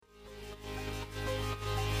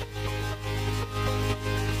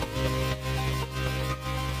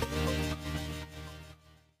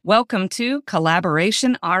Welcome to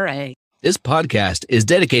Collaboration RA. This podcast is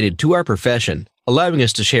dedicated to our profession, allowing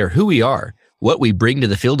us to share who we are, what we bring to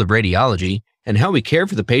the field of radiology, and how we care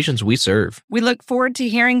for the patients we serve. We look forward to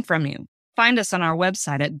hearing from you. Find us on our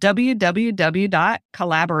website at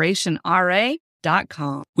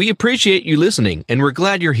www.collaborationra.com. We appreciate you listening, and we're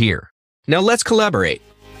glad you're here. Now let's collaborate.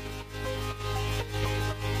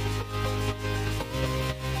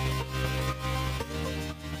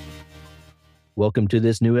 Welcome to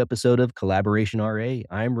this new episode of Collaboration RA.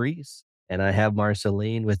 I'm Reese, and I have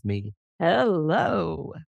Marceline with me.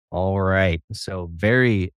 Hello. All right. So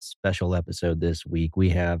very special episode this week. We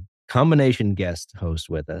have combination guest host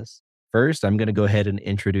with us. First, I'm going to go ahead and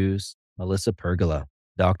introduce Melissa Pergola.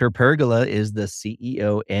 Dr. Pergola is the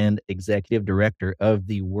CEO and Executive Director of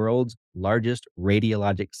the world's largest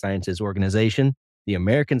radiologic sciences organization, the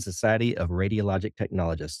American Society of Radiologic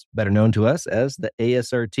Technologists, better known to us as the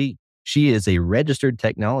ASRT. She is a registered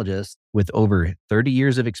technologist with over 30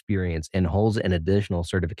 years of experience and holds an additional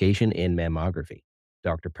certification in mammography.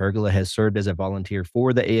 Dr. Pergola has served as a volunteer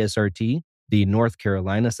for the ASRT, the North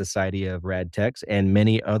Carolina Society of Rad Techs, and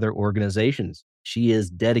many other organizations. She is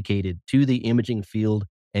dedicated to the imaging field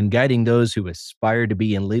and guiding those who aspire to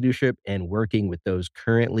be in leadership and working with those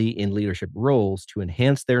currently in leadership roles to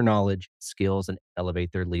enhance their knowledge, skills, and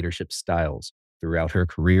elevate their leadership styles. Throughout her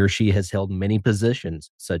career, she has held many positions,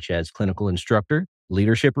 such as clinical instructor,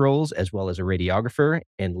 leadership roles, as well as a radiographer,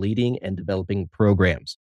 and leading and developing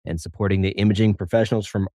programs and supporting the imaging professionals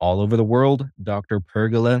from all over the world. Dr.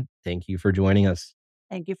 Pergola, thank you for joining us.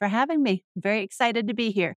 Thank you for having me. I'm very excited to be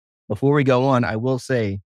here. Before we go on, I will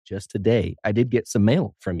say, just today, I did get some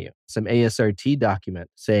mail from you, some ASRT document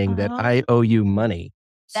saying that I owe you money.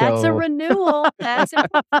 That's a renewal.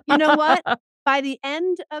 You know what? By the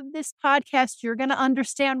end of this podcast, you're going to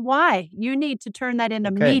understand why. You need to turn that in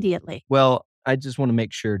immediately. Well, I just want to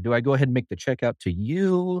make sure. Do I go ahead and make the check out to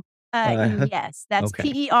you? Yes, that's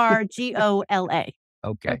okay. Pergola.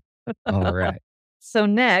 Okay. All right. So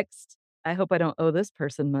next, I hope I don't owe this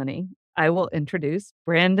person money. I will introduce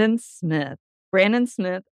Brandon Smith. Brandon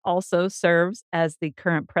Smith also serves as the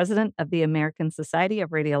current president of the American Society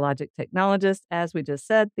of Radiologic Technologists, as we just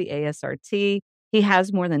said, the ASRT. He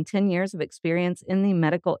has more than 10 years of experience in the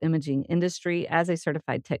medical imaging industry as a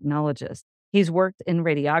certified technologist. He's worked in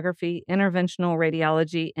radiography, interventional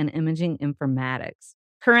radiology, and imaging informatics.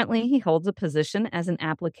 Currently, he holds a position as an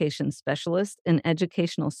application specialist in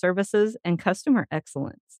educational services and customer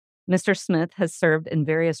excellence. Mr. Smith has served in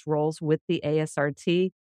various roles with the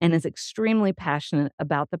ASRT and is extremely passionate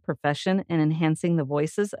about the profession and enhancing the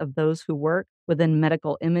voices of those who work within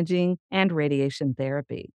medical imaging and radiation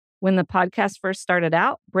therapy. When the podcast first started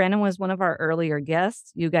out, Brandon was one of our earlier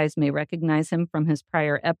guests. You guys may recognize him from his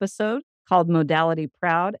prior episode called Modality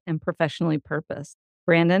Proud and Professionally Purposed.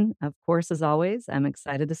 Brandon, of course, as always, I'm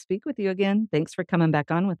excited to speak with you again. Thanks for coming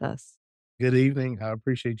back on with us. Good evening. I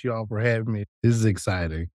appreciate you all for having me. This is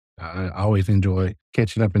exciting. I always enjoy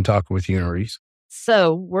catching up and talking with you and Reese.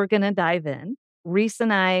 So we're going to dive in. Reese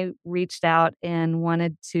and I reached out and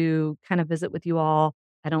wanted to kind of visit with you all.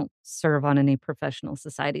 I don't serve on any professional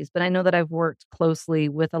societies, but I know that I've worked closely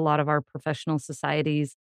with a lot of our professional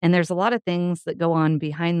societies, and there's a lot of things that go on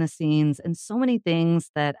behind the scenes and so many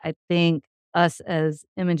things that I think us as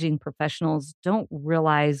imaging professionals don't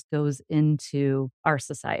realize goes into our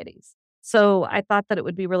societies. So I thought that it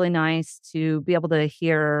would be really nice to be able to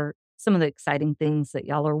hear some of the exciting things that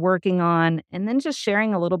y'all are working on, and then just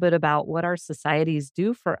sharing a little bit about what our societies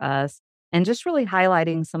do for us, and just really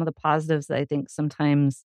highlighting some of the positives that I think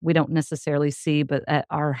sometimes we don't necessarily see, but that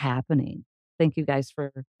are happening. Thank you guys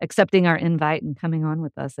for accepting our invite and coming on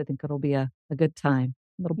with us. I think it'll be a good time,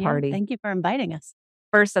 a little party. Thank you for inviting us.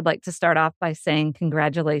 First, I'd like to start off by saying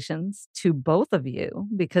congratulations to both of you,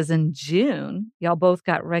 because in June, y'all both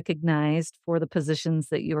got recognized for the positions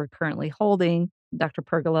that you are currently holding. Dr.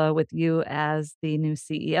 Pergola, with you as the new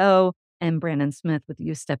CEO, and Brandon Smith with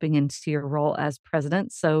you stepping into your role as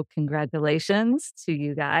president. So congratulations to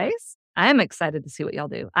you guys. I'm excited to see what y'all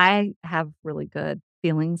do. I have really good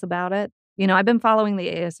feelings about it. You know, I've been following the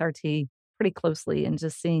ASRT pretty closely and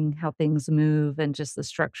just seeing how things move and just the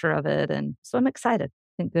structure of it. And so I'm excited.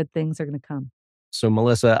 I think good things are going to come. So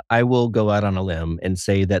Melissa, I will go out on a limb and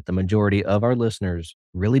say that the majority of our listeners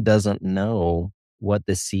really doesn't know what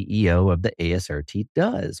the CEO of the ASRT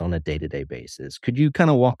does on a day-to-day basis. Could you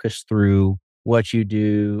kind of walk us through what you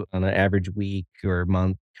do on an average week or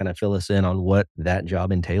month, kind of fill us in on what that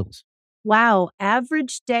job entails? Wow.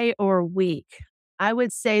 Average day or week. I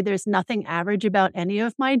would say there's nothing average about any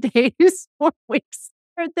of my days or weeks.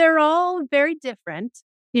 They're all very different.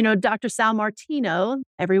 You know, Dr. Sal Martino,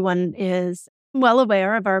 everyone is well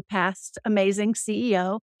aware of our past amazing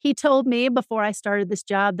CEO. He told me before I started this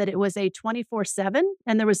job that it was a 24/7,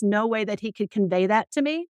 and there was no way that he could convey that to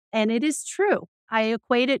me. And it is true. I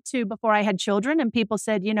equate it to before I had children, and people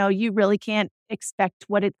said, you really can't expect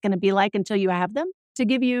what it's going to be like until you have them. To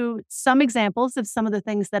give you some examples of some of the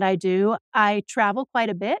things that I do, I travel quite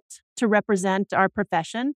a bit to represent our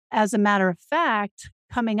profession. As a matter of fact,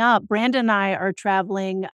 coming up, Brandon and I are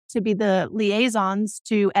traveling to be the liaisons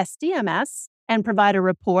to SDMS and provide a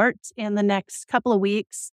report in the next couple of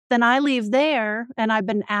weeks. Then I leave there and I've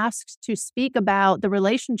been asked to speak about the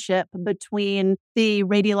relationship between the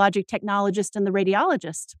radiologic technologist and the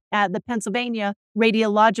radiologist at the Pennsylvania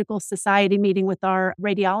Radiological Society meeting with our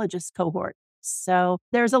radiologist cohort. So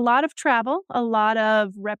there's a lot of travel, a lot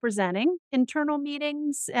of representing internal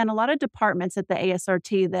meetings, and a lot of departments at the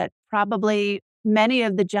ASRT that probably many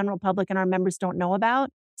of the general public and our members don't know about.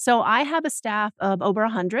 So I have a staff of over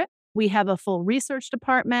 100. We have a full research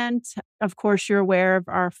department. Of course, you're aware of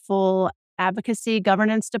our full advocacy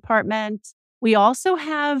governance department. We also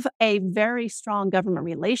have a very strong government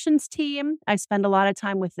relations team. I spend a lot of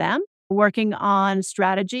time with them working on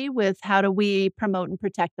strategy with how do we promote and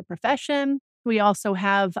protect the profession. We also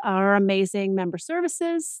have our amazing member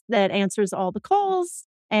services that answers all the calls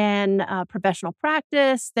and professional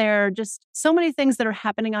practice. There are just so many things that are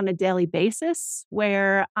happening on a daily basis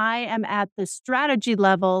where I am at the strategy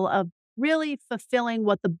level of really fulfilling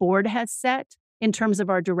what the board has set in terms of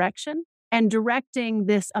our direction and directing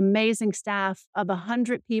this amazing staff of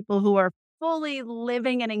 100 people who are fully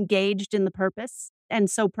living and engaged in the purpose and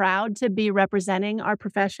so proud to be representing our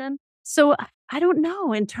profession. So I don't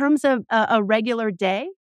know, in terms of a regular day,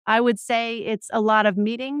 I would say it's a lot of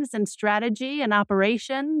meetings and strategy and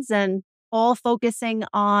operations and all focusing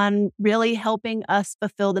on really helping us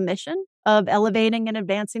fulfill the mission of elevating and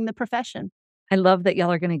advancing the profession. I love that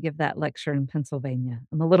y'all are going to give that lecture in Pennsylvania.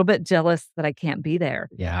 I'm a little bit jealous that I can't be there.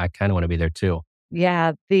 Yeah, I kind of want to be there too.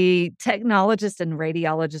 Yeah, the technologist and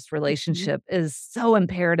radiologist relationship is so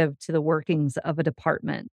imperative to the workings of a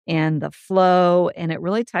department and the flow. And it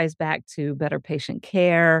really ties back to better patient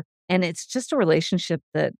care. And it's just a relationship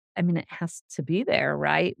that, it has to be there,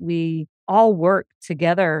 right? We all work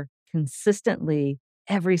together consistently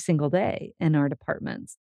every single day in our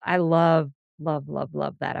departments. I love, love, love,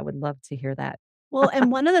 love that. I would love to hear that. Well,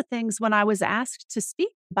 and one of the things when I was asked to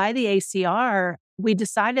speak by the ACR, we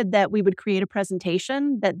decided that we would create a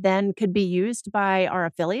presentation that then could be used by our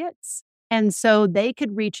affiliates. And so they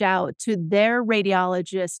could reach out to their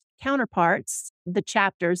radiologist counterparts, the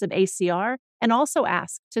chapters of ACR, and also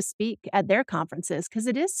ask to speak at their conferences because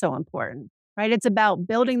it is so important, right? It's about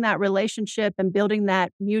building that relationship and building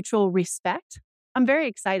that mutual respect. I'm very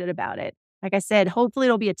excited about it. Like I said, hopefully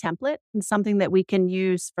it'll be a template and something that we can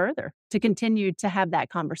use further to continue to have that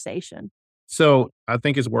conversation. So I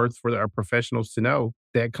think it's worth for our professionals to know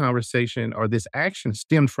that conversation or this action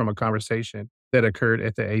stemmed from a conversation that occurred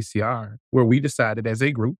at the ACR, where we decided as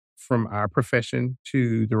a group from our profession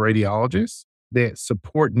to the radiologists that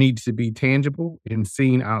support needs to be tangible and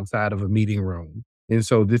seen outside of a meeting room. And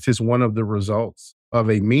so this is one of the results of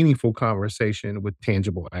a meaningful conversation with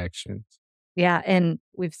tangible actions. Yeah, and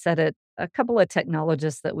we've said it, a couple of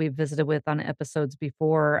technologists that we've visited with on episodes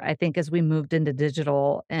before, I think as we moved into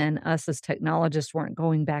digital and us as technologists weren't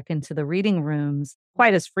going back into the reading rooms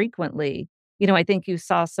quite as frequently, I think you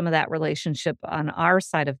saw some of that relationship on our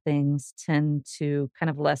side of things tend to kind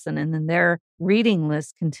of lessen, and then their reading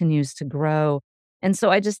list continues to grow. And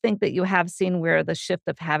so I just think that you have seen where the shift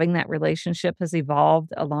of having that relationship has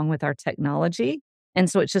evolved along with our technology.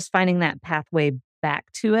 And so it's just finding that pathway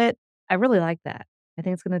back to it. I really like that. I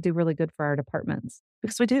think it's going to do really good for our departments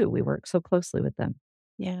because we work so closely with them.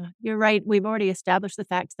 Yeah, you're right. We've already established the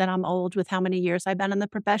fact that I'm old with how many years I've been in the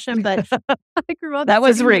profession, but I grew up. That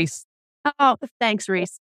was Reese. Oh, thanks,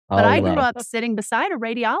 Reese. But I grew up sitting beside a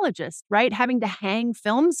radiologist, right? Having to hang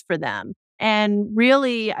films for them. And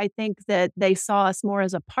really, I think that they saw us more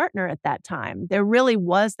as a partner at that time. There really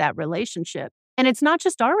was that relationship. And it's not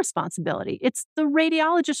just our responsibility, it's the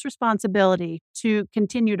radiologist's responsibility to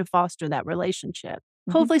continue to foster that relationship.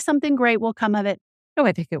 Hopefully, something great will come of it. Oh,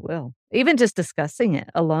 I think it will. Even just discussing it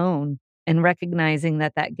alone and recognizing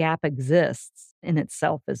that that gap exists in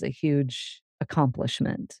itself is a huge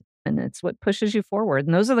accomplishment. And it's what pushes you forward.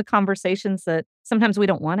 And those are the conversations that sometimes we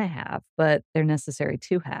don't want to have, but they're necessary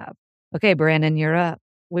to have. Okay, Brandon, you're up.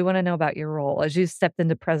 We want to know about your role as you stepped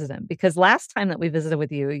into president, because last time that we visited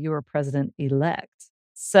with you, you were president-elect.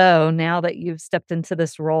 So now that you've stepped into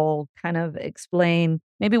this role, kind of explain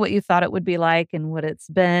maybe what you thought it would be like and what it's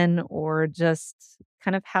been, or just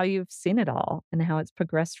kind of how you've seen it all and how it's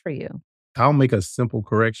progressed for you. I'll make a simple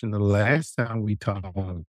correction. The last time we talked,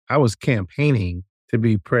 I was campaigning to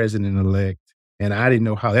be president-elect, and I didn't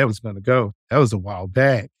know how that was gonna go. That was a while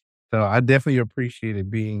back. So I definitely appreciated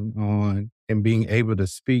being on and being able to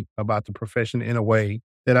speak about the profession in a way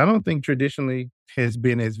that I don't think traditionally has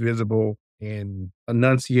been as visible and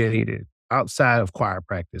enunciated outside of choir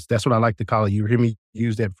practice. That's what I like to call it. You hear me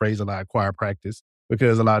use that phrase a lot, choir practice,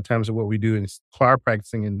 because a lot of times what we do is choir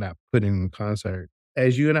practicing and not putting in concert.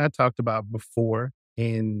 As you and I talked about before,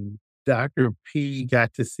 and Dr. P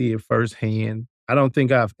got to see it firsthand, I don't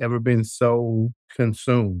think I've ever been so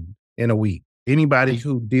consumed in a week. Anybody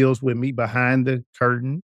who deals with me behind the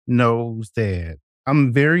curtain knows that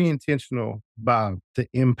I'm very intentional about the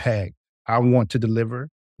impact I want to deliver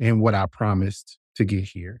and what I promised to get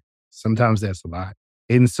here. Sometimes that's a lot.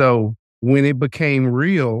 And so when it became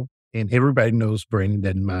real, and everybody knows Brandon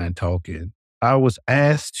doesn't mind talking, I was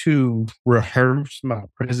asked to rehearse my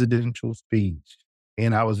presidential speech,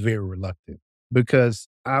 and I was very reluctant because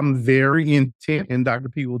I'm very intent, and Dr.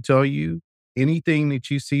 P will tell you anything that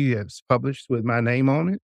you see that's published with my name on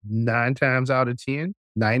it, 9 times out of 10,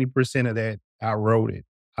 90% of that, I wrote it.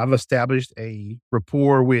 I've established a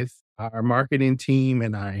rapport with our marketing team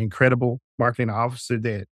and our incredible marketing officer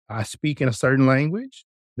that I speak in a certain language,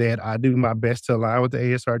 that I do my best to align with the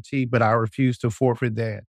ASRT, but I refuse to forfeit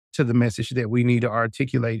that to the message that we need to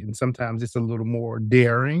articulate. And sometimes it's a little more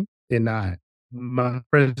daring than not. My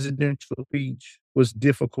presidential speech was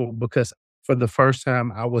difficult because for the first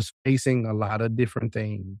time, I was facing a lot of different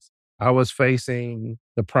things. I was facing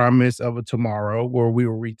the promise of a tomorrow where we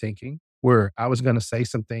were rethinking, where I was going to say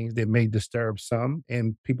some things that may disturb some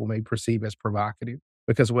and people may perceive as provocative,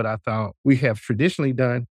 because what I thought we have traditionally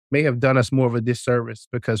done may have done us more of a disservice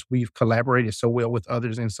because we've collaborated so well with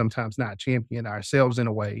others and sometimes not championed ourselves in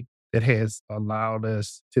a way that has allowed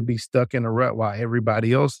us to be stuck in a rut while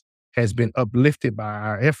everybody else has been uplifted by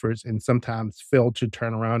our efforts and sometimes failed to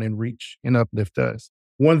turn around and reach and uplift us.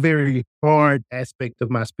 One very hard aspect of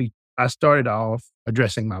my speech, I started off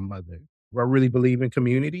addressing my mother. I really believe in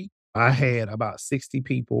community. I had about 60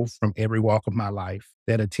 people from every walk of my life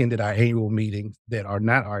that attended our annual meetings that are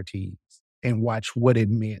not RTs and watch what it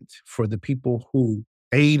meant for the people who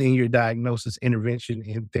aid in your diagnosis, intervention,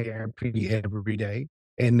 and therapy every day.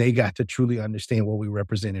 And they got to truly understand what we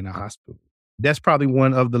represent in a hospital. That's probably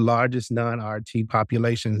one of the largest non-RT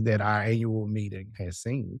populations that our annual meeting has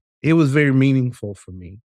seen. It was very meaningful for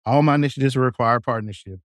me. All my initiatives require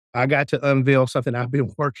partnership. I got to unveil something I've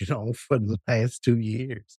been working on for the past 2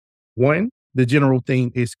 years. One, the general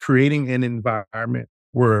theme is creating an environment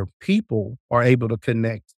where people are able to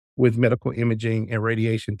connect with medical imaging and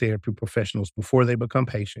radiation therapy professionals before they become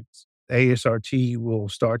patients. ASRT will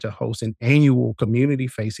start to host an annual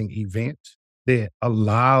community-facing event that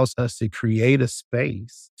allows us to create a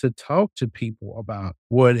space to talk to people about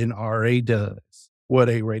what an RA does, what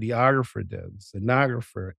a radiographer does,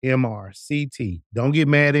 sonographer, MR, CT. Don't get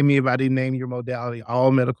mad at me if I didn't name your modality,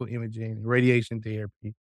 all medical imaging, radiation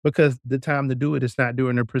therapy, because the time to do it is not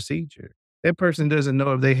during the procedure. That person doesn't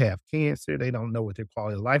know if they have cancer. They don't know what their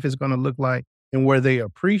quality of life is going to look like. And where they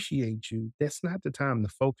appreciate you, that's not the time to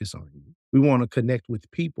focus on you. We want to connect with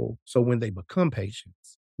people so when they become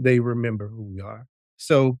patients, they remember who we are.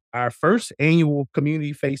 So our first annual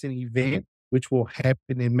community-facing event, which will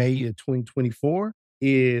happen in May of 2024,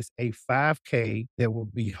 is a 5K that will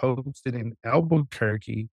be hosted in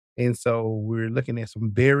Albuquerque. And so we're looking at some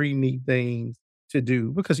very neat things to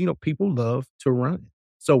do because, people love to run.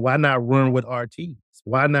 So why not run with RTs?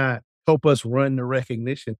 Why not help us run the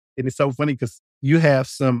recognition? And it's so funny because you have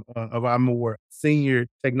some of our more senior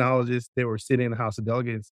technologists that were sitting in the House of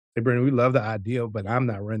Delegates. Hey, Brandon, we love the idea, but I'm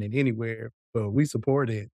not running anywhere, but we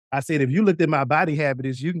support it. I said, if you looked at my body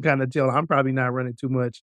habits, you can kind of tell I'm probably not running too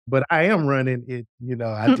much, but I am running it.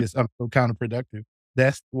 I'm so counterproductive.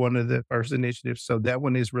 That's one of the first initiatives. So that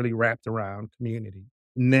one is really wrapped around community.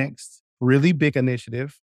 Next, really big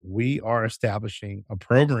initiative, we are establishing a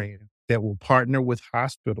program that will partner with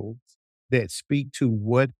hospitals that speak to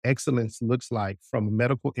what excellence looks like from a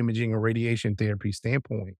medical imaging and radiation therapy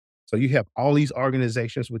standpoint. So you have all these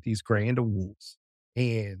organizations with these grand awards,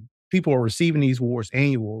 and people are receiving these awards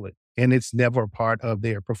annually, and it's never a part of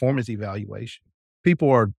their performance evaluation. People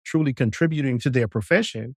are truly contributing to their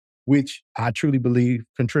profession, which I truly believe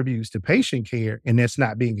contributes to patient care, and that's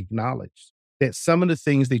not being acknowledged. That some of the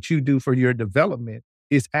things that you do for your development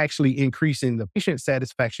is actually increasing the patient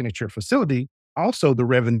satisfaction at your facility, also the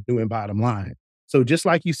revenue and bottom line. So just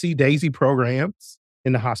like you see DAISY programs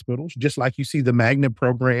in the hospitals, just like you see the Magnet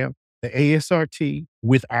program, the ASRT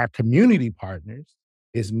with our community partners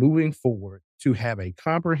is moving forward to have a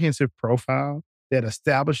comprehensive profile that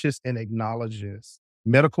establishes and acknowledges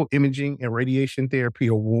medical imaging and radiation therapy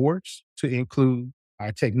awards to include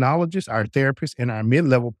our technologists, our therapists, and our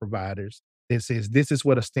mid-level providers that says this is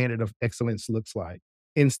what a standard of excellence looks like.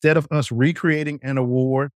 Instead of us recreating an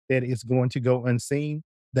award that is going to go unseen,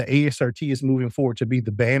 the ASRT is moving forward to be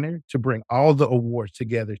the banner to bring all the awards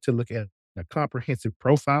together to look at a comprehensive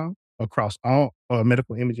profile across all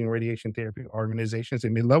medical imaging and radiation therapy organizations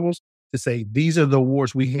and mid-levels to say, these are the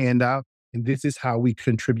awards we hand out, and this is how we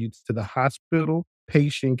contribute to the hospital,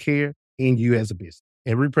 patient care, and you as a business.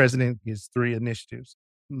 Every president gets 3 initiatives.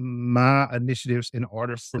 My initiatives, in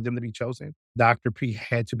order for them to be chosen, Dr. P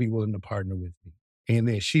had to be willing to partner with me. And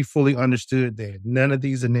that she fully understood that none of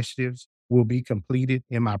these initiatives will be completed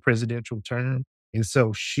in my presidential term. And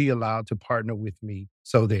so she allowed to partner with me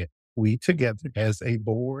so that we together as a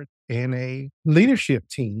board and a leadership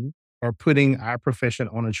team are putting our profession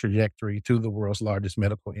on a trajectory to the world's largest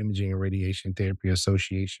medical imaging and radiation therapy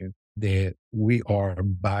association, that we are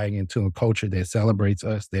buying into a culture that celebrates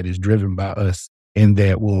us, that is driven by us, and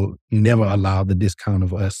that will never allow the discount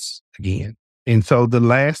of us again. And so the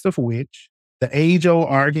last of which, the age-old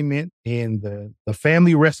argument and the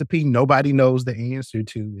family recipe nobody knows the answer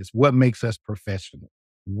to is what makes us professional.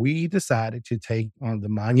 We decided to take on the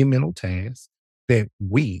monumental task that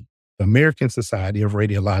we, the American Society of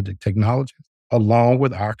Radiologic Technologists, along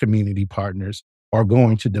with our community partners, are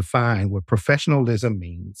going to define what professionalism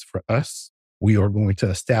means for us. We are going to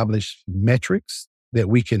establish metrics that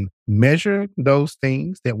we can measure those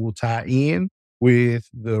things that will tie in with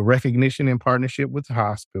the recognition and partnership with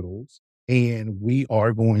hospitals. And we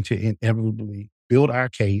are going to inevitably build our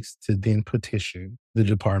case to then petition the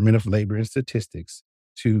Department of Labor and Statistics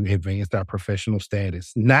to advance our professional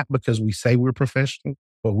status, not because we say we're professional,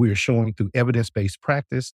 but we are showing through evidence-based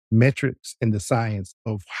practice, metrics, and the science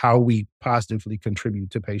of how we positively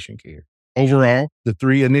contribute to patient care. Overall, the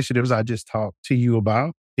 3 initiatives I just talked to you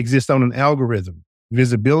about exist on an algorithm: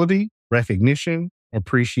 visibility, recognition,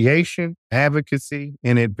 appreciation, advocacy,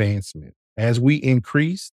 and advancement. As we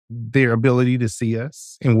increase their ability to see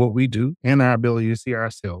us and what we do and our ability to see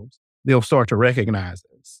ourselves, they'll start to recognize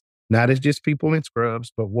us, not as just people in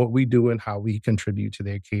scrubs, but what we do and how we contribute to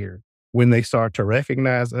their care. When they start to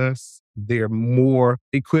recognize us, they're more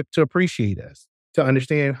equipped to appreciate us, to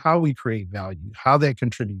understand how we create value, how that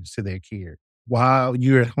contributes to their care. While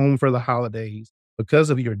you're at home for the holidays, because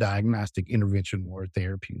of your diagnostic intervention or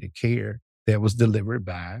therapeutic care that was delivered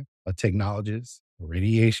by a technologist, a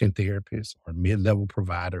radiation therapist, or mid-level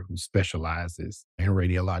provider who specializes in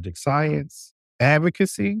radiologic science,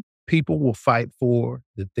 advocacy, people will fight for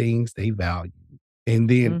the things they value. And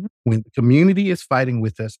then when the community is fighting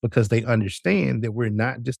with us because they understand that we're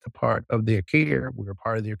not just a part of their care, we're a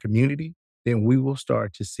part of their community, then we will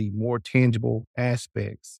start to see more tangible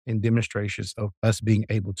aspects and demonstrations of us being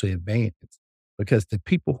able to advance. Because the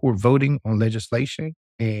people who are voting on legislation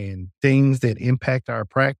and things that impact our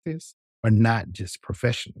practice are not just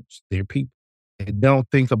professionals, they're people. They don't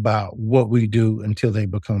think about what we do until they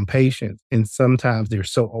become patients. And sometimes they're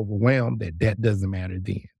so overwhelmed that that doesn't matter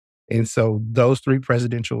then. And so those 3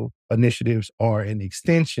 presidential initiatives are an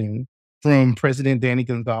extension from President Danny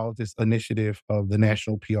Gonzalez's initiative of the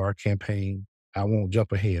National PR Campaign. I won't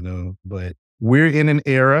jump ahead of, but we're in an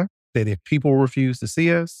era that if people refuse to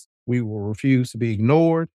see us, we will refuse to be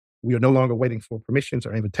ignored. We are no longer waiting for permissions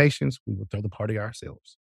or invitations. We will throw the party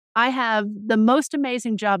ourselves. I have the most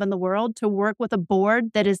amazing job in the world to work with a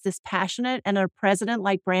board that is this passionate and a president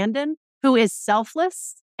like Brandon, who is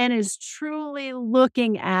selfless and is truly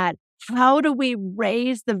looking at how do we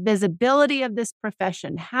raise the visibility of this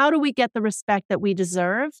profession? How do we get the respect that we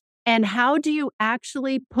deserve? And how do you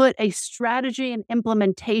actually put a strategy and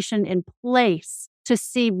implementation in place to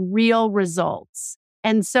see real results?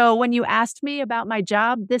 And so when you asked me about my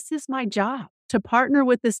job, this is my job, to partner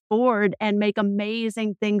with this board and make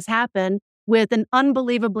amazing things happen with an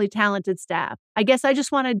unbelievably talented staff. I guess I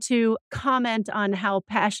just wanted to comment on how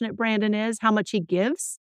passionate Brandon is, how much he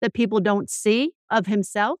gives that people don't see of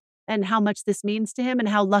himself, and how much this means to him, and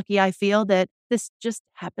how lucky I feel that this just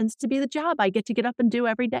happens to be the job I get to get up and do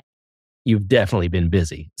every day. You've definitely been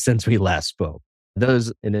busy since we last spoke.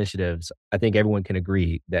 Those initiatives, I think everyone can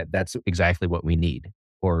agree that that's exactly what we need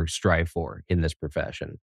or strive for in this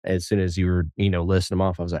profession. As soon as you were, listing them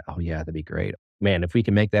off, I was like, oh yeah, that'd be great. Man, if we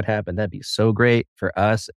can make that happen, that'd be so great for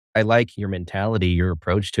us. I like your mentality, your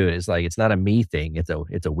approach to it. It's like, it's not a me thing. It's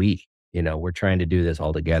a we. We're trying to do this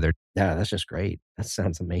all together. Yeah, that's just great. That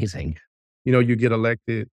sounds amazing. You get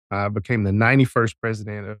elected. I became the 91st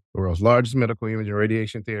president of the world's largest medical imaging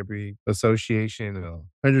radiation therapy association,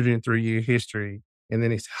 a 103-year history. And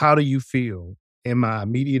then it's, how do you feel? And my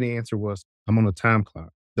immediate answer was, I'm on a time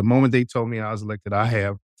clock. The moment they told me I was elected, I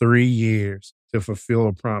have 3 years to fulfill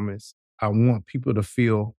a promise. I want people to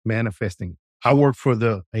feel manifesting. I work for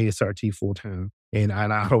the ASRT full time, and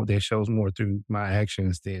I hope that shows more through my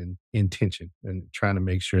actions than intention and trying to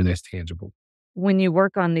make sure that's tangible. When you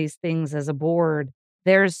work on these things as a board,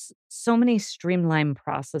 there's so many streamlined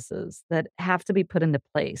processes that have to be put into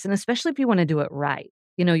place. And especially if you want to do it right,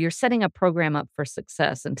 you're setting a program up for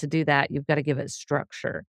success. And to do that, you've got to give it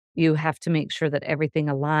structure. You have to make sure that everything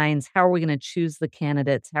aligns. How are we going to choose the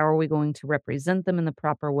candidates? How are we going to represent them in the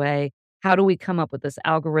proper way? How do we come up with this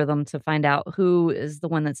algorithm to find out who is the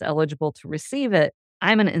one that's eligible to receive it?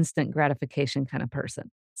 I'm an instant gratification kind of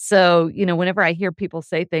person. So, whenever I hear people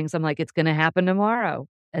say things, I'm like, it's going to happen tomorrow.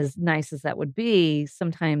 As nice as that would be,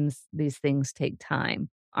 sometimes these things take time.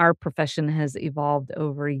 Our profession has evolved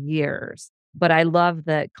over years, but I love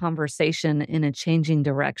that conversation in a changing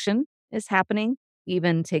direction is happening.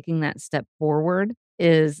 Even taking that step forward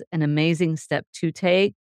is an amazing step to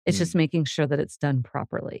take. It's just Mm. making sure that it's done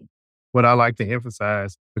properly. What I like to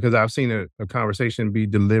emphasize, because I've seen a conversation be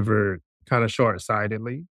delivered kind of short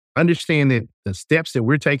sightedly, understand that the steps that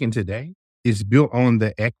we're taking today is built on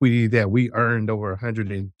the equity that we earned over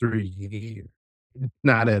 103 years. It's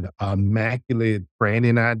not an immaculate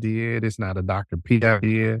branding idea. It's not a Dr. P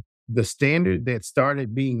idea. The standard that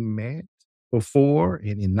started being met before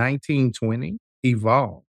and in 1920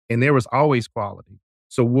 evolved, and there was always quality.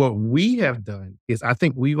 So what we have done is I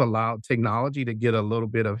think we've allowed technology to get a little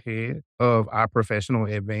bit ahead of our professional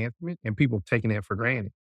advancement and people taking that for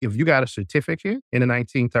granted. If you got a certificate in the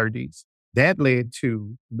 1930s, that led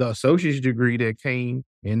to the associate's degree that came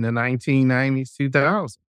in the 1990s,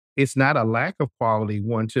 2000. It's not a lack of quality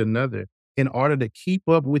one to another. In order to keep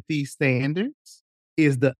up with these standards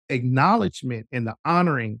is the acknowledgement and the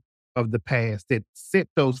honoring of the past that set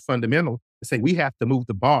those fundamentals to say we have to move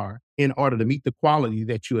the bar in order to meet the quality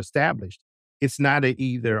that you established. It's not a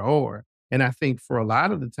either or. And I think for a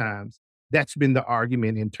lot of the times, that's been the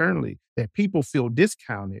argument internally that people feel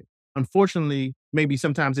discounted. Unfortunately, maybe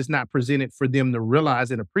sometimes it's not presented for them to realize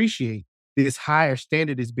and appreciate this higher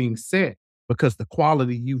standard is being set because the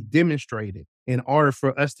quality you've demonstrated. In order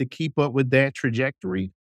for us to keep up with that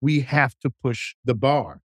trajectory, we have to push the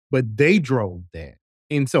bar. But they drove that.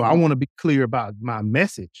 And so I want to be clear about my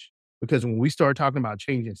message because when we start talking about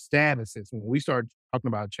changing statuses, when we start talking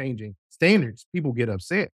about changing standards, people get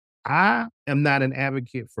upset. I am not an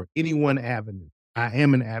advocate for any one avenue. I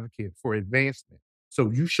am an advocate for advancement. So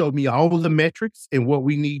you showed me all of the metrics and what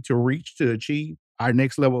we need to reach to achieve our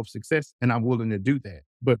next level of success, and I'm willing to do that.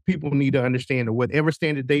 But people need to understand that whatever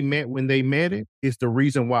standard they met when they met it is the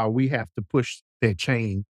reason why we have to push that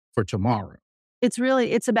chain for tomorrow.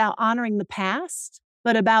 It's about honoring the past,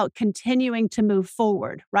 but about continuing to move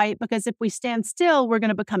forward, right? Because if we stand still, we're going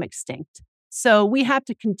to become extinct. So we have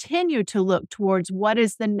to continue to look towards what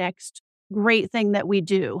is the next great thing that we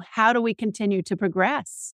do? How do we continue to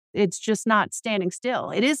progress? It's just not standing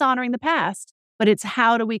still. It is honoring the past, but it's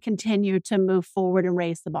how do we continue to move forward and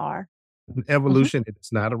raise the bar? Evolution is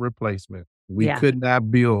not a replacement. We Yeah. could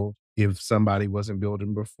not build if somebody wasn't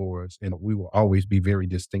building before us, and we will always be very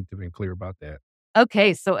distinctive and clear about that.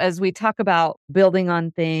 Okay, so as we talk about building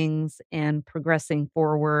on things and progressing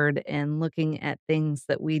forward and looking at things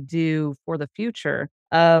that we do for the future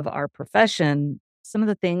of our profession, some of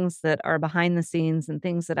the things that are behind the scenes and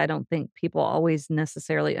things that I don't think people always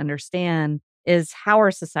necessarily understand is how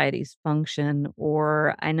our societies function.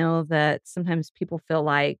 Or I know that sometimes people feel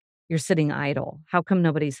like you're sitting idle. How come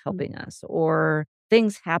nobody's helping us? Or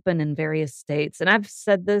things happen in various states. And I've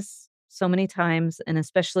said this so many times, and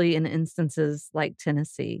especially in instances like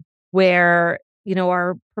Tennessee, where,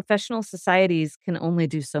 our professional societies can only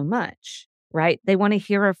do so much, right? They want to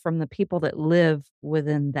hear from the people that live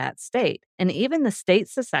within that state. And even the state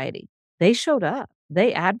society, they showed up,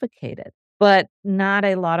 they advocated, but not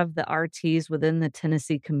a lot of the RTs within the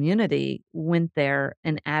Tennessee community went there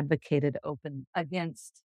and advocated open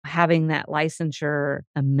against having that licensure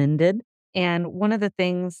amended. And one of the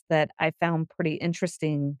things that I found pretty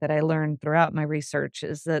interesting that I learned throughout my research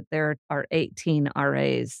is that there are 18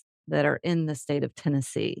 RAs that are in the state of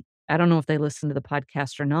Tennessee. I don't know if they listen to the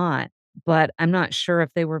podcast or not, but I'm not sure if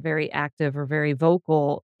they were very active or very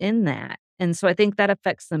vocal in that. And so I think that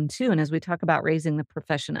affects them too. And as we talk about raising the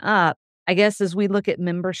profession up, I guess as we look at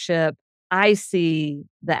membership, I see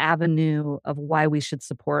the avenue of why we should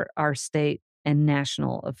support our state and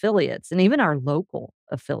national affiliates and even our local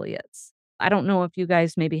affiliates. I don't know if you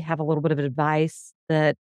guys maybe have a little bit of advice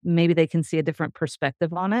that maybe they can see a different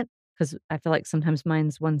perspective on it, because I feel like sometimes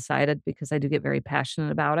mine's one-sided because I do get very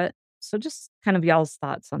passionate about it. So just kind of y'all's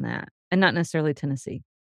thoughts on that, and not necessarily Tennessee.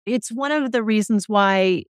 It's one of the reasons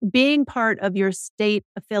why being part of your state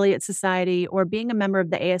affiliate society or being a member of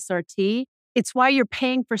the ASRT, it's why you're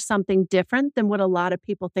paying for something different than what a lot of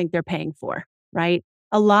people think they're paying for, right?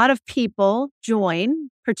 A lot of people join,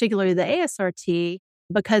 particularly the ASRT,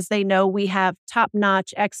 because they know we have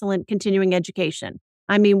top-notch, excellent continuing education.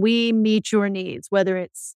 I mean, we meet your needs, whether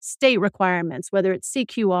it's state requirements, whether it's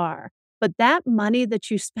CQR. But that money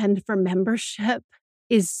that you spend for membership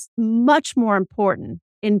is much more important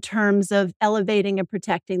in terms of elevating and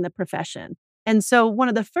protecting the profession. And so, one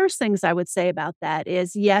of the first things I would say about that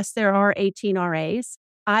is yes, there are 18 RAs.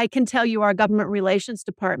 I can tell you our government relations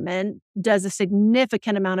department does a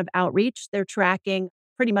significant amount of outreach. They're tracking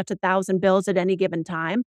pretty much 1,000 bills at any given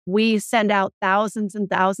time. We send out thousands and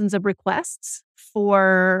thousands of requests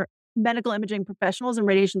for medical imaging professionals and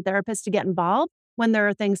radiation therapists to get involved when there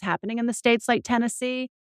are things happening in the states like Tennessee.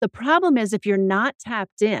 The problem is if you're not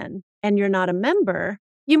tapped in and you're not a member,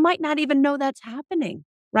 you might not even know that's happening,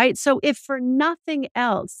 right? So if for nothing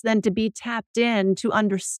else than to be tapped in to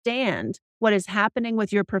understand what is happening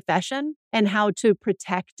with your profession and how to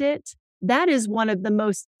protect it, that is one of the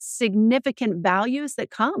most significant values that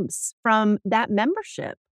comes from that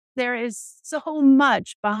membership. There is so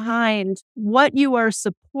much behind what you are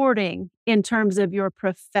supporting in terms of your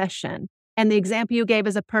profession. And the example you gave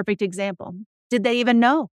is a perfect example. Did they even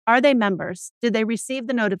know? Are they members? Did they receive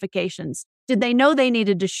the notifications? Did they know they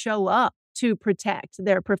needed to show up to protect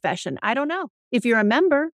their profession? I don't know. If you're a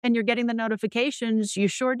member and you're getting the notifications, you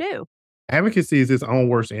sure do. Advocacy is its own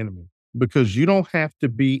worst enemy because you don't have to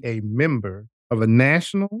be a member of a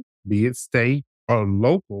national, be it state or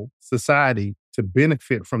local society to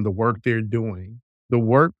benefit from the work they're doing. The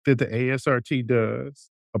work that the ASRT does,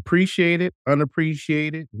 appreciated,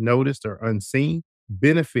 unappreciated, noticed, or unseen,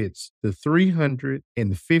 benefits the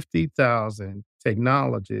 350,000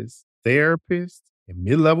 technologists, therapists, and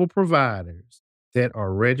mid level providers that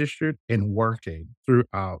are registered and working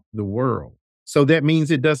throughout the world. So that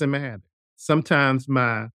means it doesn't matter. Sometimes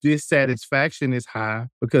my dissatisfaction is high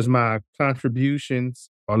because my contributions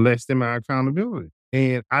are less than my accountability.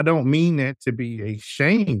 And I don't mean that to be a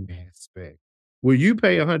shame aspect. What you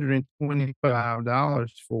pay $125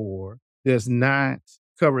 for does not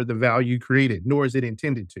cover the value created, nor is it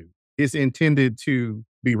intended to. It's intended to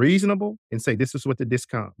be reasonable and say, this is what the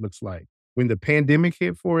discount looks like. When the pandemic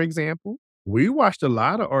hit, for example, we watched a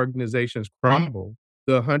lot of organizations crumble.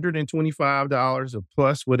 The $125 or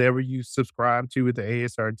plus whatever you subscribe to with the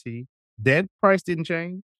ASRT, that price didn't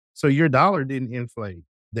change. So your dollar didn't inflate.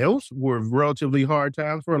 Those were relatively hard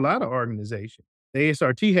times for a lot of organizations. The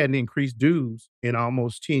ASRT hadn't increased dues in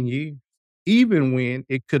almost 10 years, even when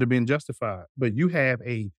it could have been justified. But you have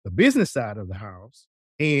the business side of the house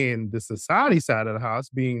and the society side of the house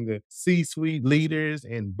being the C-suite leaders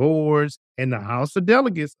and boards and the House of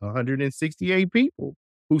Delegates, 168 people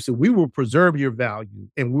who said, we will preserve your value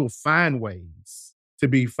and we'll find ways to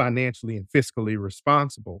be financially and fiscally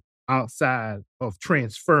responsible outside of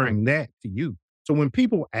transferring that to you. So when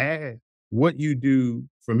people ask what you do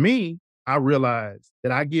for me, I realize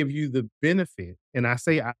that I give you the benefit. And I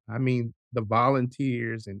say, I mean, the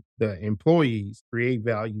volunteers and the employees create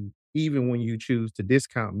value even when you choose to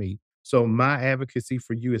discount me. So my advocacy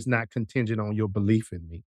for you is not contingent on your belief in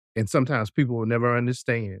me. And sometimes people will never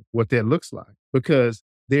understand what that looks like because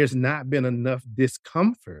there's not been enough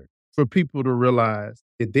discomfort for people to realize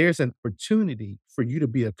that there's an opportunity for you to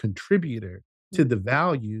be a contributor to the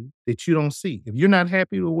value that you don't see. If you're not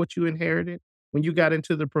happy with what you inherited when you got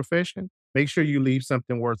into the profession, make sure you leave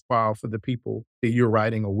something worthwhile for the people that you're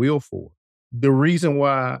writing a will for. The reason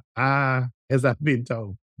why I, as I've been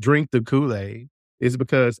told, drink the Kool-Aid is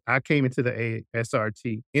because I came into the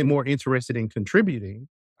ASRT and more interested in contributing.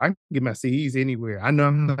 I can get my CEs anywhere. I know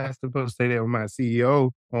I'm not supposed to say that with my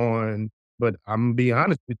CEO on, but I'm gonna be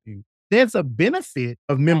honest with you. There's a benefit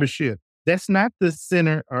of membership. That's not the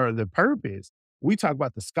center or the purpose. We talk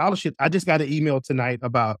about the scholarship. I just got an email tonight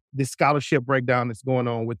about this scholarship breakdown that's going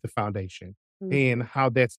on with the foundation and how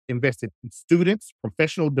that's invested in students,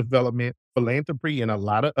 professional development, philanthropy, and a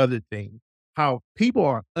lot of other things. How people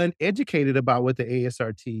are uneducated about what the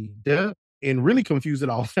ASRT does and really confuse it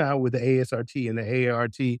all the time with the ASRT and the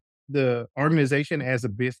AART. The organization as a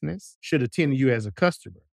business should attend to you as a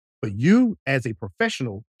customer, but you as a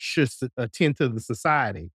professional should attend to the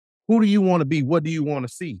society. Who do you want to be? What do you want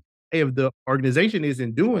to see? If the organization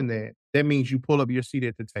isn't doing that, that means you pull up your seat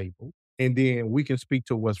at the table and then we can speak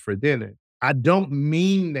to what's for dinner. I don't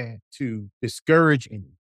mean that to discourage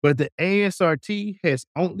any, but the ASRT has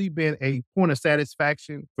only been a point of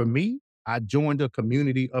satisfaction for me. I joined a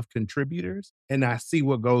community of contributors and I see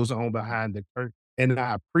what goes on behind the curtain. And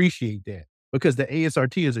I appreciate that. because the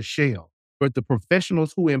ASRT is a shell, but the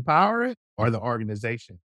professionals who empower it are the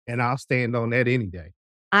organization. And I'll stand on that any day.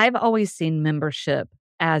 I've always seen membership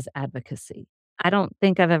as advocacy. I don't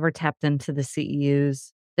think I've ever tapped into the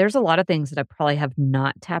CEUs. There's a lot of things that I probably have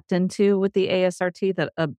not tapped into with the ASRT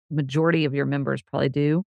that a majority of your members probably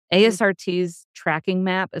do. ASRT's tracking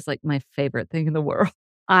map is like my favorite thing in the world.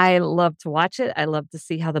 I love to watch it. I love to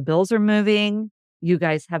see how the bills are moving. You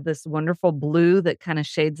guys have this wonderful blue that kind of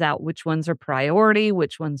shades out which ones are priority,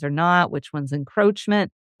 which ones are not, which one's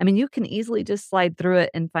encroachment. I mean, you can easily just slide through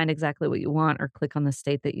it and find exactly what you want or click on the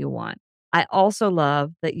state that you want. I also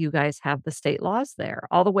love that you guys have the state laws there,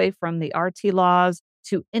 all the way from the RT laws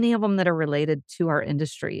to any of them that are related to our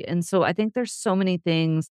industry. And so I think there's so many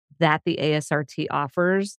things that the ASRT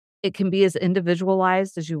offers. It can be as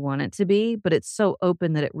individualized as you want it to be, but it's so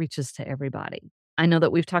open that it reaches to everybody. I know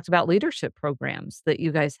that we've talked about leadership programs that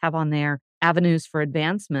you guys have on there, avenues for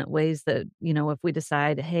advancement, ways that, if we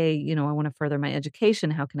decide, hey, I want to further my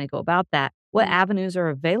education, how can I go about that? What avenues are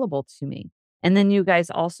available to me? And then you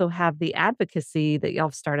guys also have the advocacy that y'all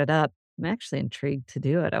have started up. I'm actually intrigued to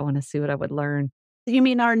do it. I want to see what I would learn. You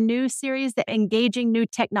mean our new series, the Engaging New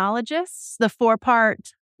Technologists, the 4-part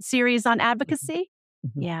series on advocacy?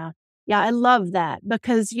 Mhm. Yeah. Yeah, I love that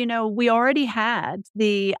because, we already had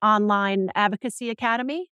the Online Advocacy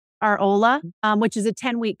Academy, our OLA, which is a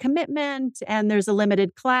 10-week commitment and there's a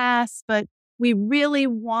limited class, but we really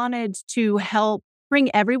wanted to help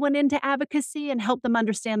bring everyone into advocacy and help them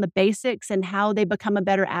understand the basics and how they become a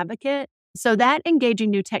better advocate. So that Engaging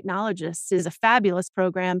New Technologists is a fabulous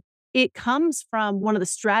program. It comes from one of the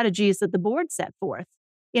strategies that the board set forth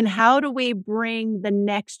in how do we bring the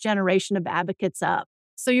next generation of advocates up.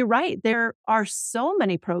 So you're right. There are so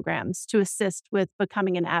many programs to assist with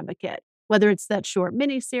becoming an advocate, whether it's that short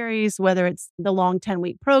mini series, whether it's the long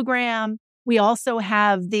 10-week program. We also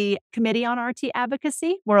have the Committee on RT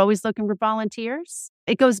Advocacy. We're always looking for volunteers.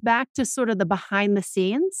 It goes back to sort of the behind the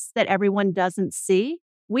scenes that everyone doesn't see.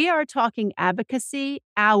 We are talking advocacy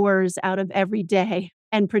hours out of every day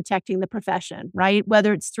and protecting the profession, right?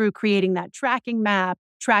 Whether it's through creating that tracking map,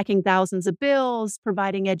 tracking thousands of bills,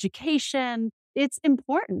 providing education. It's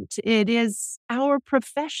important. It is our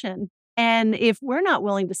profession. And if we're not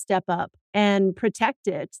willing to step up and protect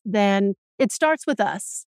it, then it starts with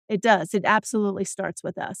us. It does. It absolutely starts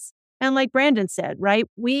with us. And like Brandon said, right,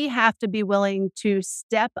 we have to be willing to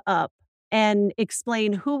step up and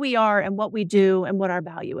explain who we are and what we do and what our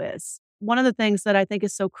value is. One of the things that I think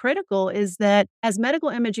is so critical is that as medical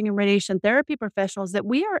imaging and radiation therapy professionals, that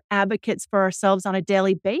we are advocates for ourselves on a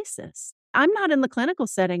daily basis. I'm not in the clinical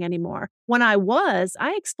setting anymore. When I was,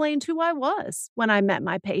 I explained who I was when I met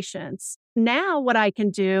my patients. Now, what I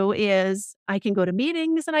can do is I can go to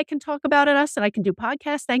meetings and I can talk about us and I can do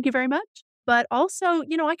podcasts. Thank you very much. But also,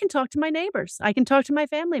 I can talk to my neighbors. I can talk to my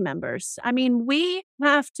family members. I mean, we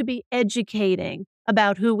have to be educating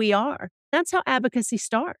about who we are. That's how advocacy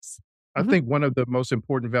starts. I think one of the most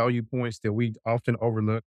important value points that we often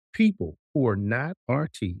overlook, people who are not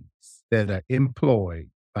RTs that are employed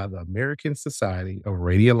by the American Society of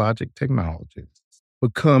Radiologic Technologists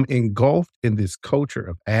become engulfed in this culture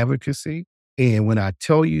of advocacy. And when I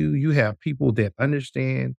tell you, you have people that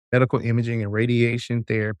understand medical imaging and radiation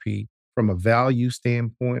therapy from a value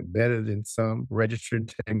standpoint better than some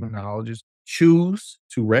registered technologists choose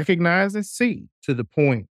to recognize and see, to the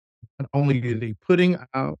point not only are they putting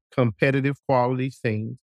out competitive quality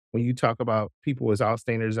things, when you talk about people as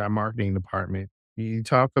outstanders, our marketing department, you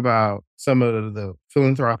talk about some of the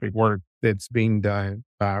philanthropic work that's being done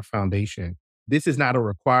by our foundation. This is not a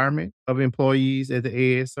requirement of employees at the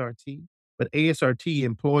ASRT, but ASRT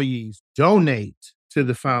employees donate to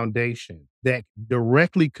the foundation that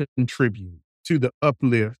directly contribute to the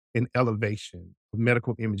uplift and elevation of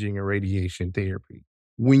medical imaging and radiation therapy.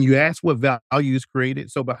 When you ask what value is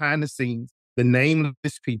created, so behind the scenes, the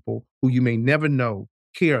nameless people who you may never know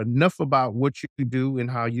care enough about what you do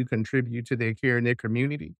and how you contribute to their care in their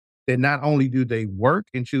community, that not only do they work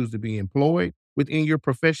and choose to be employed within your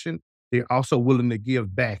profession, they're also willing to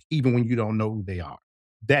give back even when you don't know who they are.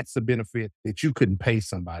 That's a benefit that you couldn't pay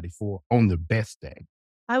somebody for on the best day.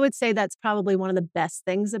 I would say that's probably one of the best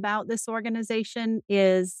things about this organization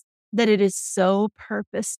is that it is so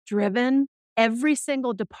purpose driven. Every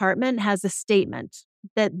single department has a statement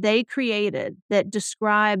that they created that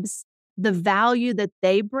describes the value that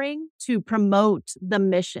they bring to promote the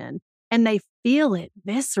mission. And they feel it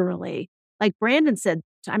viscerally. Like Brandon said,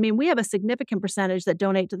 I mean, we have a significant percentage that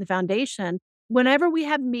donate to the foundation. Whenever we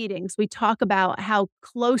have meetings, we talk about how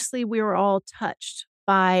closely we are all touched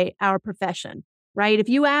by our profession, right? If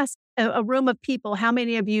you ask a room of people, how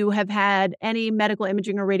many of you have had any medical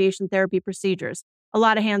imaging or radiation therapy procedures? A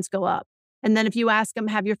lot of hands go up. And then if you ask them,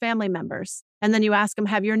 have your family members? And then you ask them,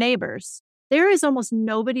 have your neighbors? There is almost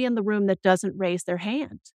nobody in the room that doesn't raise their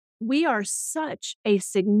hand. We are such a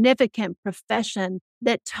significant profession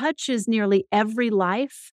that touches nearly every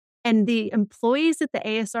life. And the employees at the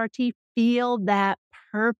ASRT feel that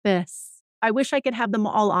purpose. I wish I could have them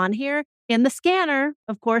all on here. In the scanner,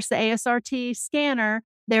 of course, the ASRT scanner,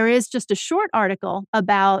 there is just a short article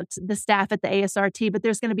about the staff at the ASRT, but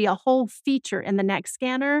there's going to be a whole feature in the next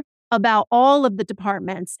scanner about all of the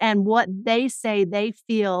departments and what they say they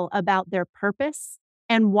feel about their purpose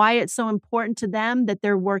and why it's so important to them that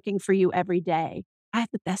they're working for you every day. I have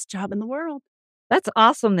the best job in the world. That's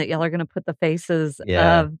awesome that y'all are gonna put the faces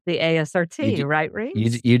Yeah. of the You, ASRT, ju- right, you,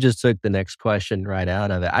 Reeves? you just took the next question right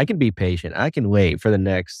out of it. I can be patient. I can wait for the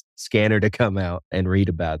next scanner to come out and read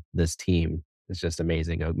about this team. It's just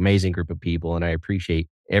amazing, amazing group of people, and I appreciate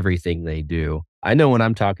everything they do. I know when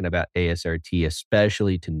I'm talking about ASRT,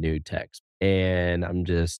 especially to new techs, and I'm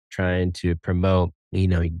just trying to promote,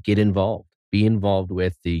 get involved, be involved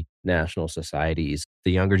with the national societies.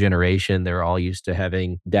 The younger generation, they're all used to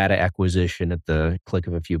having data acquisition at the click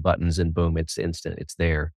of a few buttons and boom, it's instant, it's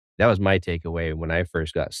there. That was my takeaway when I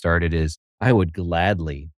first got started is I would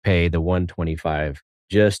gladly pay the 125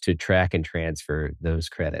 just to track and transfer those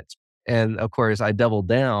credits. And of course, I doubled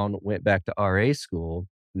down, went back to RA school.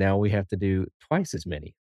 Now we have to do twice as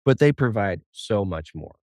many, but they provide so much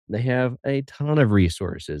more. They have a ton of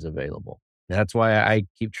resources available. That's why I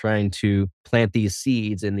keep trying to plant these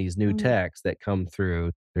seeds in these new Mm. techs that come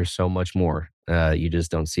through. There's so much more. You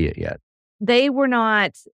just don't see it yet. They were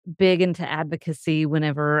not big into advocacy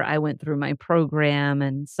whenever I went through my program,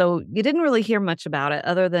 and so you didn't really hear much about it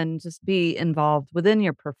other than just be involved within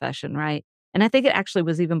your profession, right? And I think it actually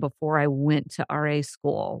was even before I went to RA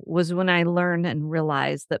school was when I learned and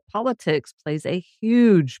realized that politics plays a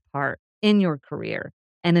huge part in your career,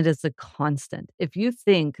 and it is a constant. If you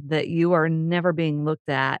think that you are never being looked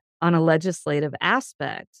at on a legislative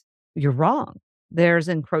aspect, you're wrong. There's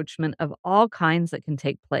encroachment of all kinds that can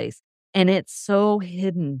take place. And it's so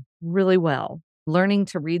hidden really well. Learning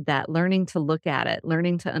to read that, learning to look at it,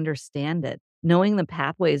 learning to understand it, knowing the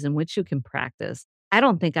pathways in which you can practice. I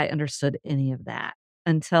don't think I understood any of that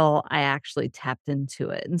until I actually tapped into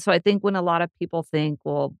it. And so I think when a lot of people think,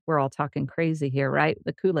 well, we're all talking crazy here, right?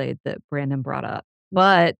 The Kool-Aid that Brandon brought up.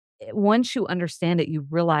 But once you understand it, you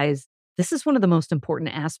realize this is one of the most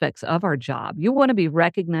important aspects of our job. You want to be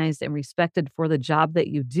recognized and respected for the job that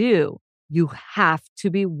you do. You have to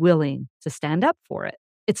be willing to stand up for it.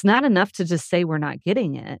 It's not enough to just say we're not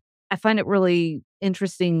getting it. I find it really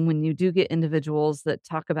interesting when you do get individuals that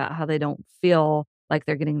talk about how they don't feel like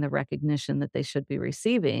they're getting the recognition that they should be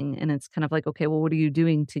receiving. And it's kind of like, okay, well, what are you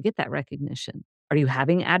doing to get that recognition? Are you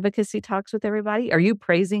having advocacy talks with everybody? Are you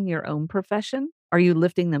praising your own profession? Are you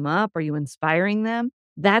lifting them up? Are you inspiring them?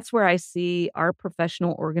 That's where I see our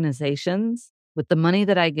professional organizations with the money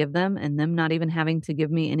that I give them and them not even having to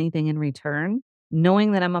give me anything in return,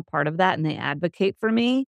 knowing that I'm a part of that and they advocate for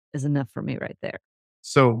me is enough for me right there.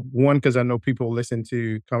 So one, because I know people listen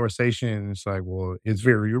to conversations like, well, it's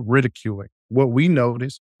very ridiculing. What we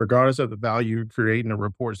notice, regardless of the value you're creating, the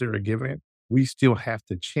reports that are given, we still have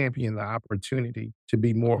to champion the opportunity to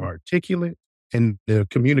be more articulate and to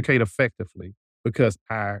communicate effectively because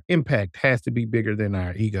our impact has to be bigger than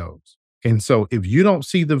our egos. And so if you don't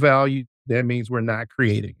see the value, that means we're not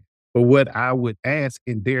creating it. But what I would ask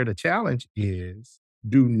and dare to challenge is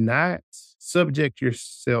do not subject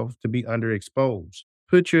yourself to be underexposed.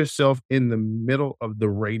 Put yourself in the middle of the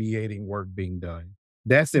radiating work being done.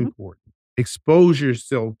 That's Mhm. important. Expose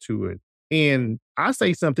yourself to it. And I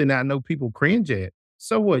say something that I know people cringe at.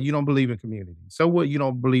 So what? You don't believe in community. So what? You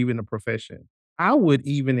don't believe in the profession. I would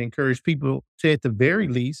even encourage people to, at the very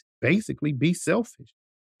least, basically be selfish.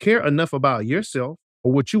 Care enough about yourself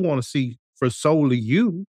or what you want to see for solely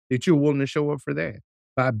you that you're willing to show up for that.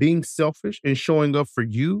 By being selfish and showing up for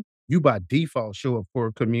you, you by default show up for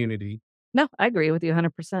a community. No, I agree with you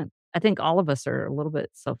 100%. I think all of us are a little bit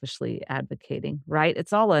selfishly advocating, right?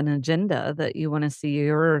 It's all an agenda that you want to see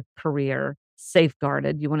your career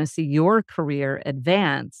safeguarded. You want to see your career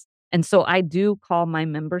advance. And so I do call my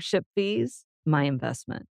membership fees my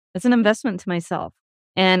investment. It's an investment to myself.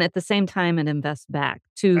 And at the same time, it invests back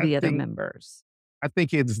to I the other think members. I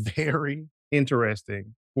think it's very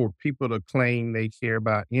interesting for people to claim they care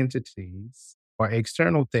about entities or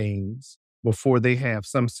external things before they have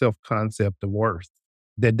some self-concept of worth.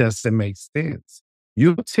 That doesn't make sense.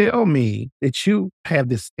 You tell me that you have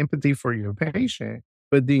this empathy for your patient,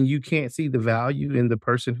 but then you can't see the value in the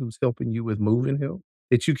person who's helping you with moving him.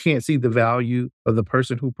 that you can't see the value of the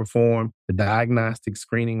person who performed the diagnostic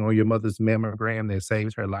screening on your mother's mammogram that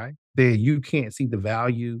saved her life, that you can't see the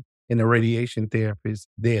value in the radiation therapist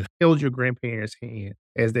that held your grandparents' hand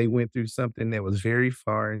as they went through something that was very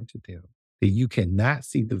foreign to them, that you cannot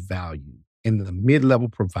see the value in the mid-level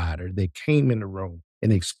provider that came in the room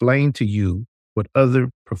and explained to you what other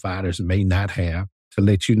providers may not have, to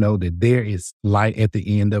let you know that there is light at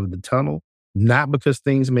the end of the tunnel, not because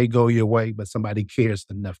things may go your way, but somebody cares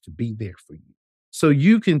enough to be there for you. So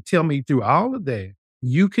you can tell me through all of that,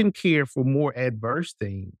 you can care for more adverse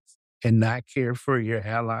things and not care for your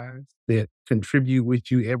allies that contribute with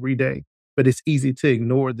you every day. But it's easy to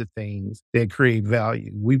ignore the things that create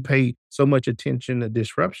value. We pay so much attention to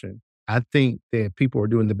disruption. I think that people are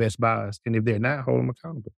doing the best by us. And if they're not, hold them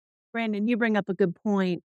accountable. Brandon, you bring up a good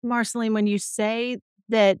point. Marceline, when you say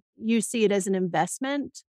that you see it as an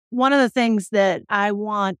investment, one of the things that I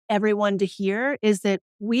want everyone to hear is that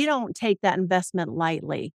we don't take that investment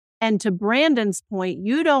lightly. And to Brandon's point,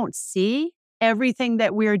 you don't see everything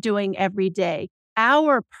that we're doing every day.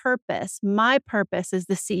 Our purpose, my purpose as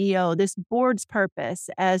the CEO, this board's purpose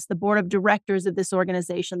as the board of directors of this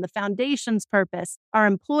organization, the foundation's purpose, our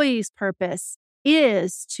employees' purpose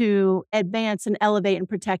is to advance and elevate and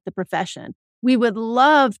protect the profession. We would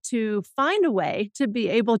love to find a way to be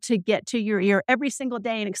able to get to your ear every single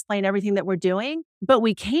day and explain everything that we're doing, but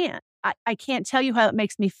we can't. I can't tell you how it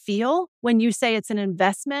makes me feel when you say it's an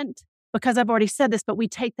investment, because I've already said this, but we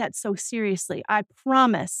take that so seriously. I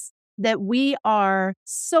promise that we are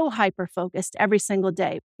so hyper-focused every single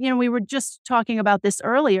day. We were just talking about this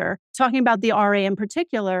earlier, talking about the RA in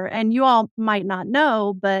particular, and you all might not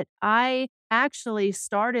know, but I actually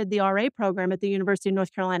started the RA program at the University of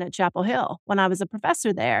North Carolina at Chapel Hill when I was a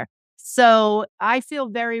professor there. So I feel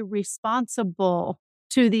very responsible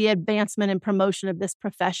to the advancement and promotion of this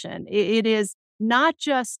profession. It is not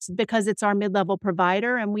just because it's our mid-level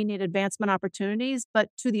provider and we need advancement opportunities, but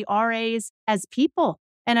to the RAs as people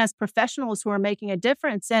and as professionals who are making a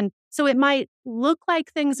difference. And so it might look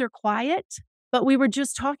like things are quiet, but we were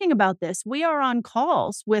just talking about this. We are on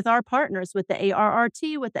calls with our partners, with the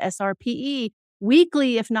ARRT, with the SRPE,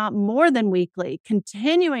 weekly, if not more than weekly,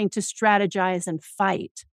 continuing to strategize and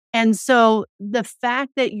fight. And so the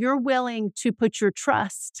fact that you're willing to put your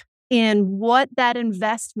trust in what that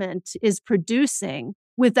investment is producing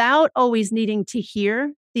without always needing to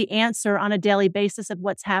hear the answer on a daily basis of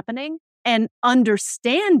what's happening, and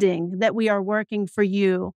understanding that we are working for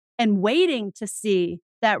you and waiting to see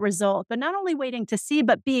that result, but not only waiting to see,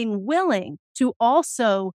 but being willing to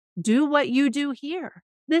also do what you do here.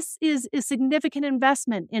 This is a significant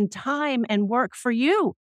investment in time and work for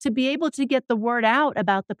you to be able to get the word out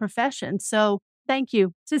about the profession. So thank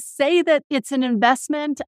you. To say that it's an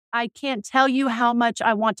investment, I can't tell you how much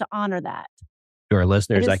I want to honor that. To our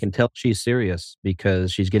listeners, I is- can tell she's serious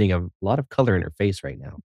because she's getting a lot of color in her face right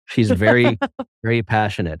now. She's very, very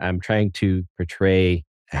passionate. I'm trying to portray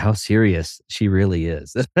how serious she really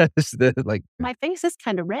is. Like, My face is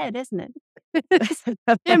kind of red, isn't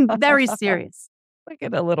it? I'm very serious. I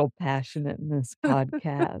get a little passionate in this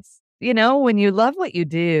podcast. When you love what you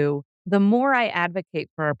do, the more I advocate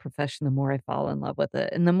for our profession, the more I fall in love with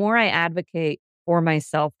it. And the more I advocate for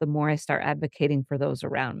myself, the more I start advocating for those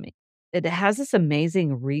around me. It has this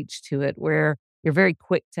amazing reach to it where you're very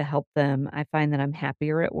quick to help them. I find that I'm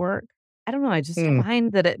happier at work. I don't know. I just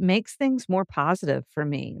find that it makes things more positive for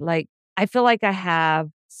me. Like, I feel like I have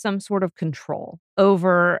some sort of control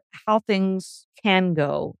over how things can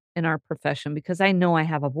go in our profession because I know I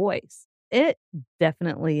have a voice. It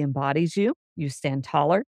definitely embodies you. You stand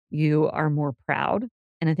taller. You are more proud.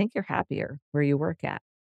 And I think you're happier where you work at.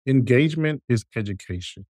 Engagement is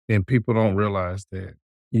education, and people don't realize that.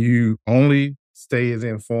 You only stay as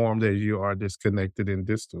informed as you are disconnected and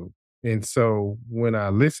distant. And so when I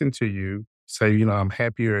listen to you say, I'm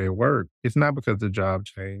happier at work, it's not because the job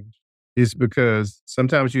changed. It's because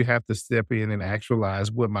sometimes you have to step in and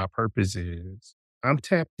actualize what my purpose is. I'm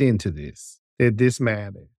tapped into this, that this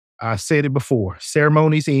matters. I said it before,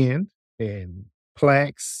 ceremonies end and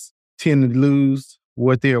plaques tend to lose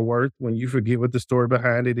what they're worth when you forget what the story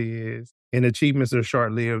behind it is. And achievements are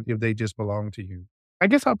short-lived if they just belong to you. I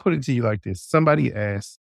guess I'll put it to you like this. Somebody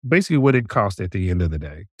asked basically what it costs at the end of the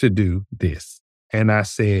day to do this. And I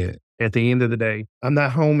said, at the end of the day, I'm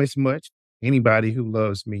not home as much. Anybody who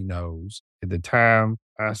loves me knows at the time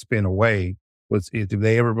I spent away was if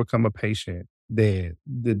they ever become a patient, that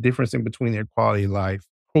the difference in between their quality of life,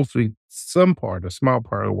 hopefully some part, a small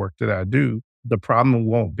part of the work that I do, the problem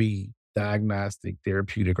won't be diagnostic,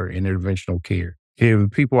 therapeutic, or interventional care.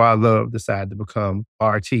 If people I love decide to become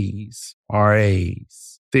RTs,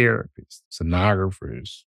 RAs, therapists,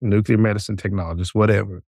 sonographers, nuclear medicine technologists,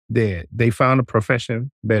 whatever, that they found a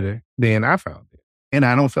profession better than I found it. And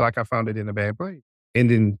I don't feel like I found it in a bad place. And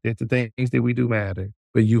then the things that we do matter,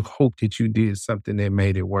 but you hope that you did something that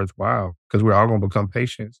made it worthwhile because we're all going to become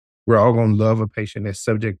patients. We're all going to love a patient that's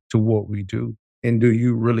subject to what we do. And do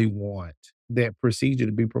you really want that procedure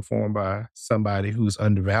to be performed by somebody who's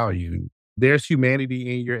undervalued? There's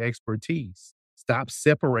humanity in your expertise. Stop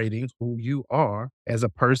separating who you are as a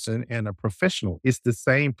person and a professional. It's the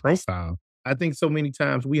same profile. I think so many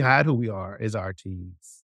times we hide who we are as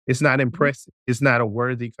RTs. It's not impressive. It's not a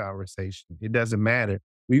worthy conversation. It doesn't matter.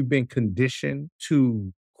 We've been conditioned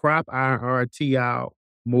to crop our RT out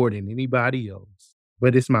more than anybody else.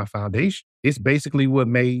 But it's my foundation. It's basically what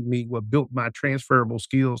made me, what built my transferable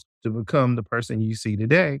skills to become the person you see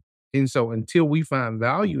today. And so until we find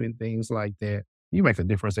value in things like that, you make a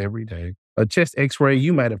difference every day. A chest x-ray,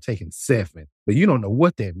 you might have taken 7, but you don't know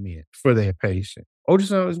what that meant for that patient.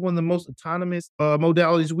 Ultrasound is one of the most autonomous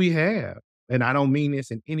modalities we have. And I don't mean this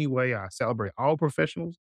in any way. I celebrate all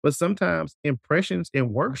professionals, but sometimes impressions and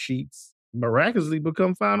worksheets miraculously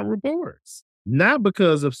become final reports. Not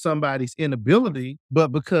because of somebody's inability, but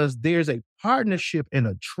because there's a partnership and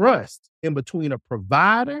a trust in between a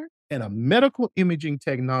provider and a medical imaging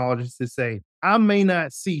technologist to say, I may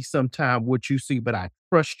not see sometime what you see, but I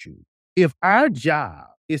trust you. If our job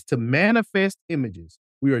is to manifest images,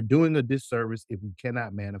 we are doing a disservice if we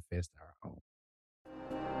cannot manifest our own.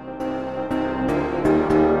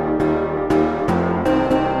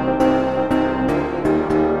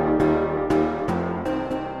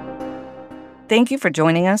 Thank you for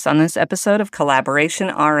joining us on this episode of Collaboration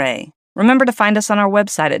RA. Remember to find us on our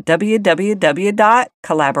website at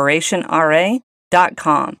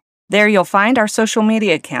www.collaborationra.com. There you'll find our social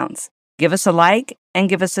media accounts. Give us a like and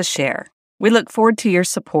give us a share. We look forward to your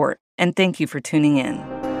support, and thank you for tuning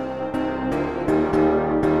in.